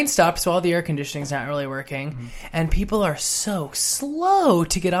 because the plane stops, so all the air conditioning's not really working, and people are so slow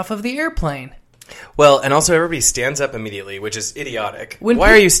to get off of the airplane. Well, and also everybody stands up immediately, which is idiotic. When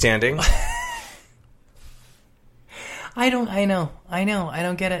Why are you standing? I don't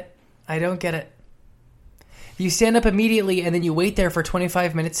get it. I don't get it. You stand up immediately and then you wait there for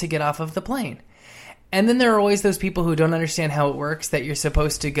 25 minutes to get off of the plane. And then there are always those people who don't understand how it works, that you're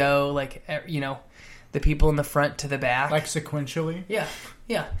supposed to go, like, you know, the people in the front to the back. Like sequentially?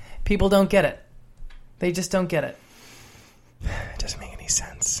 Yeah. People don't get it. They just don't get it. It doesn't make any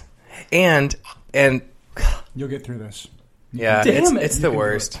sense. And You'll get through this. yeah, Damn it. it's the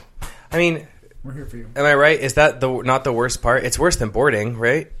worst. I mean, We're here for you. am I right? Is that not the worst part? It's worse than boarding,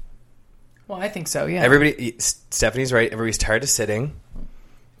 right? Well, I think so, yeah. Stephanie's right. Everybody's tired of sitting.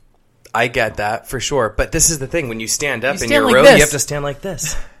 I get that for sure. But this is the thing. When you stand up in stand your like row, this. you have to stand like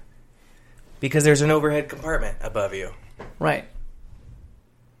this. Because there's an overhead compartment above you. Right.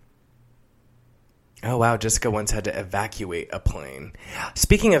 Oh, wow. Jessica once had to evacuate a plane.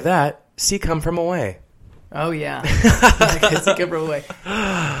 Speaking of that, see Come From Away. Oh, yeah. It's a good away.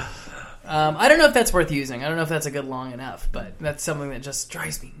 I don't know if that's worth using. I don't know if that's a good long enough, but that's something that just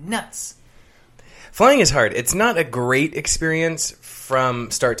drives me nuts. Flying is hard. It's not a great experience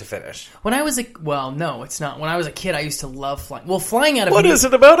from start to finish. When I was no, it's not. When I was a kid, I used to love flying. Well, flying out of What is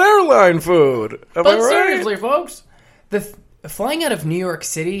it about airline food? Am I But right? seriously, folks, flying out of New York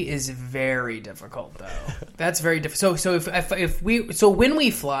City is very difficult, though. That's very difficult. So when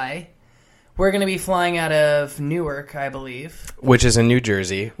we fly, we're going to be flying out of Newark, I believe, Which is in New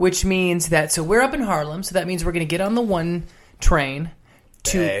Jersey. which means that we're up in Harlem. So that means we're going to get on the one train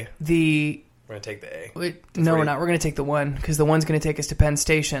to A. the. We're going to take the A. No, we're not. We're going to take the one, because the one's going to take us to Penn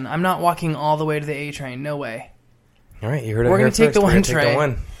Station. I'm not walking all the way to the A train. No way. All right, you heard it We're here gonna take first. the We're one gonna take train. the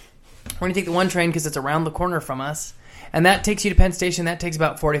one. We're going to take the one train because it's around the corner from us. And that takes you to Penn Station. That takes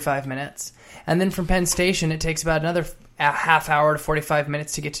about 45 minutes. And then from Penn Station, it takes about another half hour to 45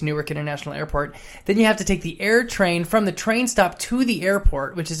 minutes to get to Newark International Airport. Then you have to take the air train from the train stop to the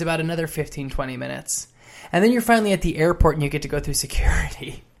airport, which is about another 15, 20 minutes. And then you're finally at the airport and you get to go through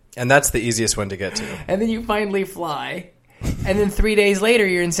security. And that's the easiest one to get to. And then you finally fly. And then 3 days later,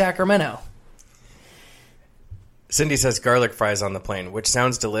 you're in Sacramento. Cindy says garlic fries on the plane, which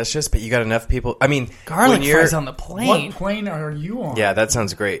sounds delicious, but you got enough people. I mean, Garlic when you're- fries on the plane. What plane are you on? Yeah, that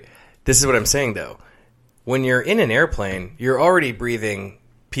sounds great. This is what I'm saying, though. When you're in an airplane, you're already breathing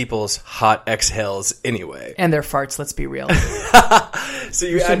people's hot exhales anyway. And their farts, let's be real. So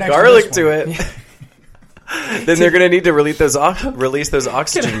you sit add next to garlic this to one. it. Then they're going to need to release those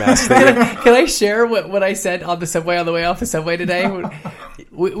oxygen masks. Can I share what I said on the subway on the way off the subway today?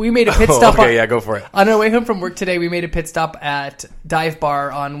 We made a pit stop. Go for it. On our way home from work today, we made a pit stop at Dive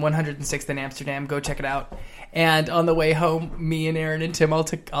Bar on 106th in Amsterdam. Go check it out. And on the way home, me and Aaron and Tim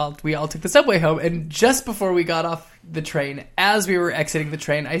we all took the subway home. And just before we got off the train, as we were exiting the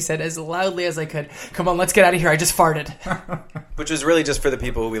train, I said as loudly as I could, "Come on, let's get out of here. I just farted." Which was really just for the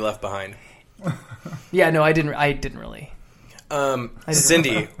people who we left behind. Yeah, no, I didn't really.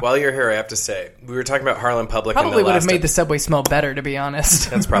 Cindy, while you're here, I have to say, we were talking about Harlan Public. Probably would have made the subway smell better, to be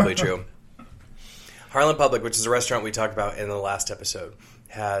honest. That's probably true. Harlan Public, which is a restaurant we talked about in the last episode,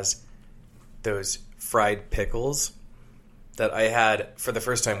 has those fried pickles that I had for the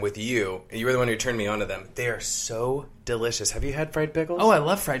first time with you. You were the one who turned me on to them. They are so delicious. Have you had fried pickles? Oh, I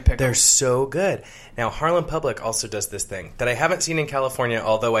love fried pickles. They're so good. Now, Harlan Public also does this thing that I haven't seen in California,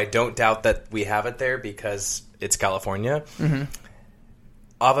 although I don't doubt that we have it there because it's California. Mm-hmm.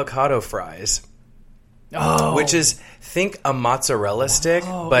 Avocado fries. Oh. Which is, think a mozzarella stick,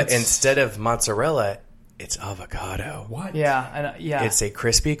 but instead of mozzarella, it's avocado. What? Yeah, yeah. It's a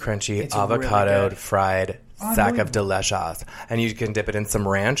crispy, crunchy, It's really avocado good. fried sack of delicious. And you can dip it in some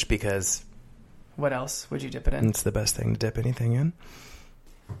ranch because What else would you dip it in? it's the best thing to dip anything in.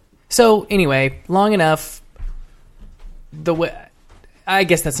 So anyway, long enough. I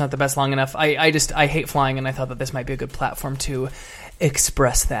guess that's not the best long enough. I hate flying, and I thought that this might be a good platform to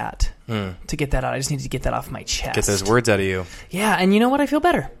express that, to get that out. I just needed to get that off my chest. Get those words out of you. Yeah, and you know what? I feel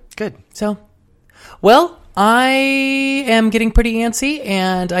better. Good. So, well, I am getting pretty antsy,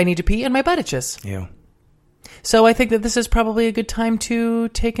 and I need to pee, and my butt itches. You. So I think that this is probably a good time to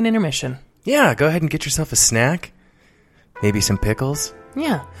take an intermission. Yeah, go ahead and get yourself a snack. Maybe some pickles.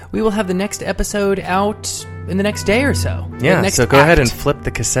 Yeah, we will have the next episode out in the next day or so. Yeah, next so go act. ahead and flip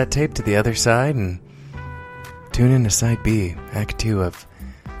the cassette tape to the other side and tune in to Side B, Act 2 of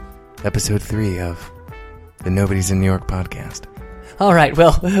Episode 3 of the Nobody's in New York podcast. All right,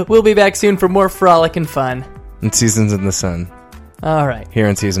 well, we'll be back soon for more frolic and fun. And Seasons in the Sun, All right, here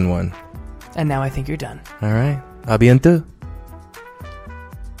in Season 1. and now I think you're done. All right. A bientôt.